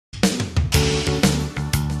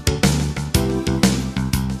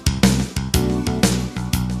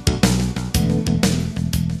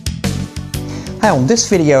Hi, on this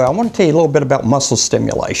video I want to tell you a little bit about muscle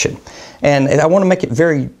stimulation, and I want to make it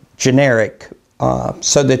very generic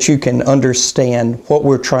so that you can understand what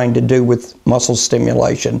we're trying to do with muscle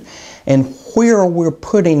stimulation and where we're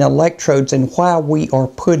putting electrodes and why we are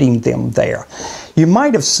putting them there. You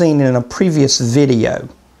might have seen in a previous video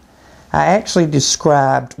I actually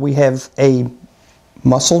described we have a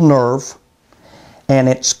muscle nerve and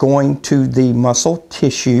it's going to the muscle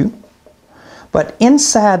tissue, but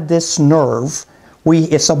inside this nerve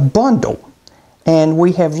it's a bundle, and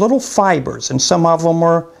we have little fibers, and some of them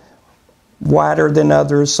are wider than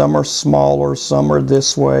others, some are smaller, some are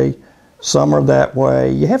this way, some are that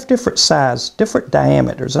way. You have different size, different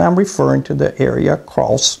diameters, and I'm referring to the area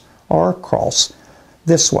across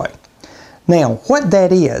this way. Now, what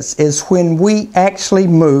that is when we actually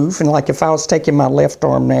move, and like if I was taking my left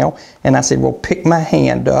arm now, and I said, well, pick my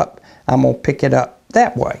hand up, I'm going to pick it up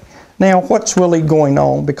that way. Now, what's really going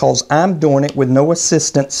on, because I'm doing it with no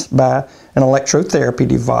assistance by an electrotherapy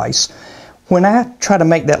device, when I try to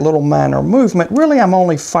make that little minor movement, really I'm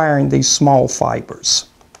only firing these small fibers.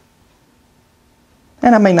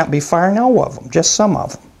 And I may not be firing all of them, just some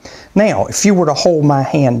of them. Now, if you were to hold my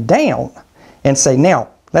hand down and say, now,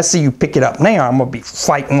 let's see you pick it up now, I'm going to be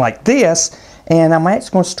fighting like this, and I'm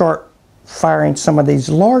actually going to start firing some of these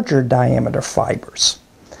larger diameter fibers.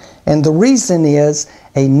 And the reason is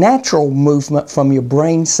a natural movement from your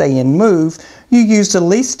brain saying move, you use the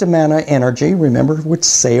least amount of energy. Remember, with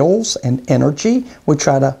cells and energy, we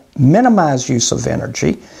try to minimize use of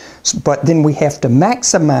energy, but then we have to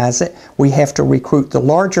maximize it. We have to recruit the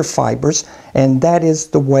larger fibers, and that is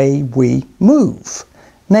the way we move.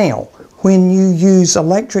 Now, when you use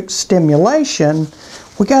electric stimulation,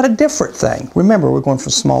 we got a different thing. Remember, we're going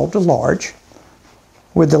from small to large.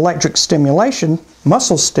 With electric stimulation,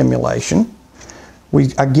 muscle stimulation,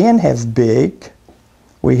 we again have big,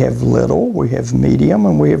 we have little, we have medium,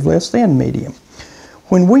 and we have less than medium.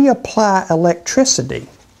 When we apply electricity,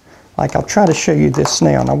 like I'll try to show you this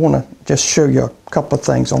now, and I want to just show you a couple of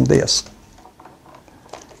things on this.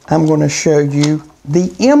 I'm going to show you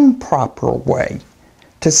the improper way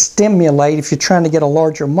to stimulate, if you're trying to get a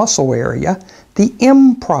larger muscle area, the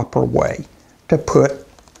improper way to put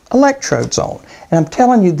electrodes on. And I'm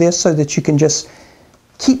telling you this so that you can just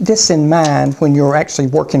keep this in mind when you're actually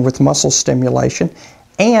working with muscle stimulation,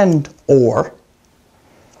 and or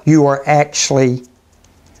you are actually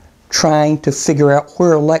trying to figure out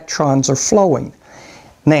where electrons are flowing.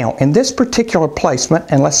 Now, in this particular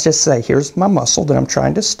placement, and let's just say here's my muscle that I'm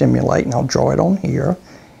trying to stimulate, and I'll draw it on here.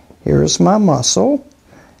 Here's my muscle,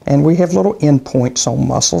 and we have little endpoints on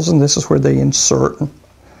muscles, and this is where they insert.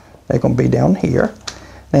 They're going to be down here.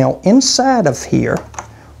 Now, inside of here,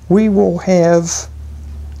 we will have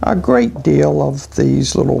a great deal of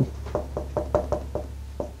these little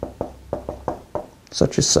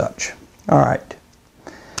such as such. All right.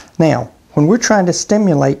 Now, when we're trying to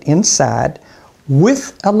stimulate inside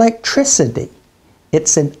with electricity,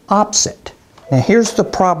 it's an opposite. Now, here's the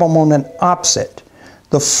problem on an opposite.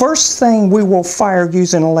 The first thing we will fire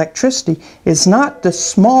using electricity is not the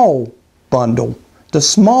small bundle, the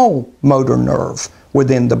small motor nerve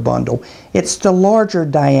within the bundle. It's the larger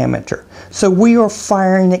diameter. So we are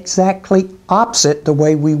firing exactly opposite the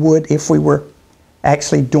way we would if we were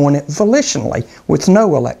actually doing it volitionally with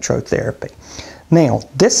no electrotherapy. Now,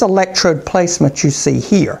 this electrode placement you see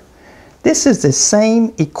here, this is the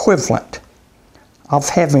same equivalent of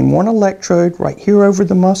having one electrode right here over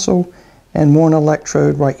the muscle and one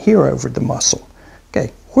electrode right here over the muscle.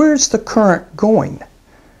 Okay, where's the current going?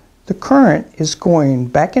 The current is going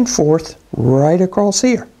back and forth right across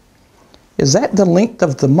here. Is that the length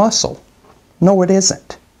of the muscle? No, it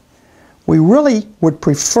isn't. We really would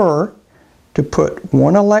prefer to put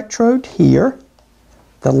one electrode here,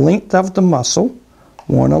 the length of the muscle,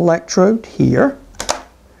 one electrode here.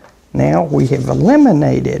 Now we have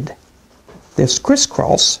eliminated this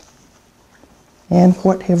crisscross, and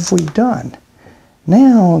what have we done?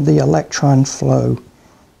 Now the electron flow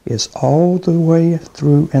is all the way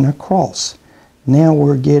through and across. Now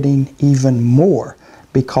we're getting even more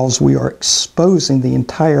because we are exposing the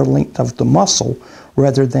entire length of the muscle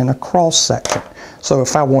rather than a cross section. So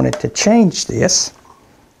if I wanted to change this,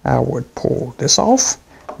 I would pull this off,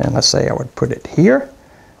 and let's say I would put it here.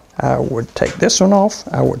 I would take this one off,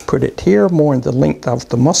 I would put it here, more in the length of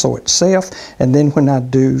the muscle itself, and then when I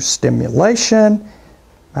do stimulation,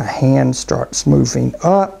 my hand starts moving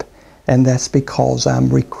up, and that's because I'm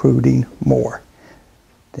recruiting more.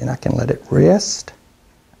 Then I can let it rest,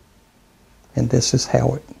 and this is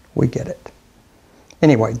how we get it.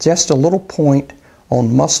 Anyway, just a little point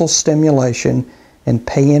on muscle stimulation and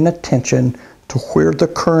paying attention to where the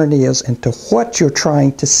current is and to what you're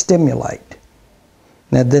trying to stimulate.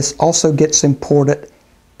 Now this also gets important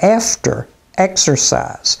after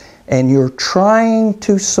exercise and you're trying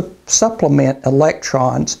to supplement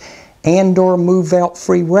electrons and or move out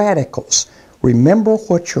free radicals. Remember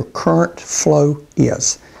what your current flow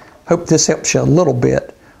is. Hope this helps you a little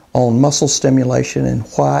bit on muscle stimulation and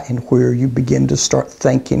why and where you begin to start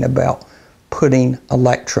thinking about putting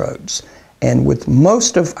electrodes. And with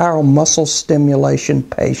most of our muscle stimulation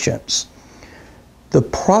patients, the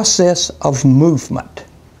process of movement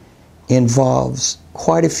involves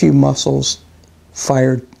quite a few muscles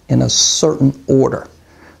fired in a certain order.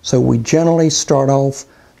 So we generally start off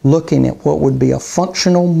looking at what would be a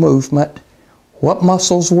functional movement, what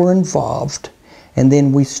muscles were involved, and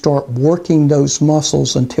then we start working those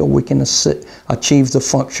muscles until we can achieve the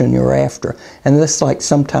function you're after. And that's like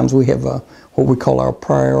sometimes we have what we call our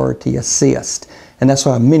priority assist. And that's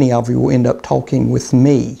why many of you will end up talking with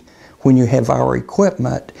me when you have our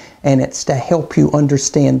equipment, and it's to help you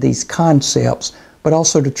understand these concepts, but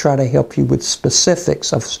also to try to help you with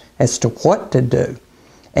specifics as to what to do.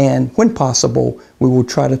 And when possible, we will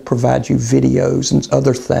try to provide you videos and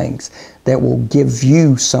other things that will give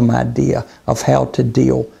you some idea of how to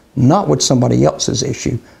deal, not with somebody else's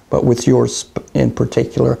issue, but with yours in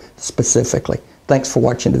particular, specifically. Thanks for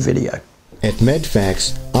watching the video. At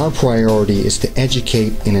MedFacts, our priority is to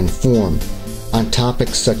educate and inform on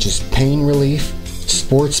topics such as pain relief,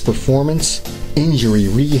 sports performance, injury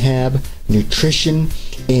rehab, nutrition,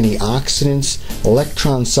 antioxidants,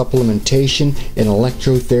 electron supplementation, and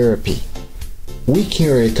electrotherapy. We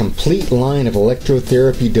carry a complete line of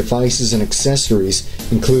electrotherapy devices and accessories,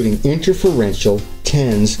 including interferential,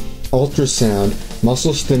 TENS, ultrasound,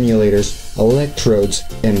 muscle stimulators, electrodes,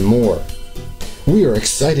 and more. We are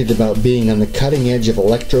excited about being on the cutting edge of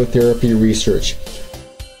electrotherapy research.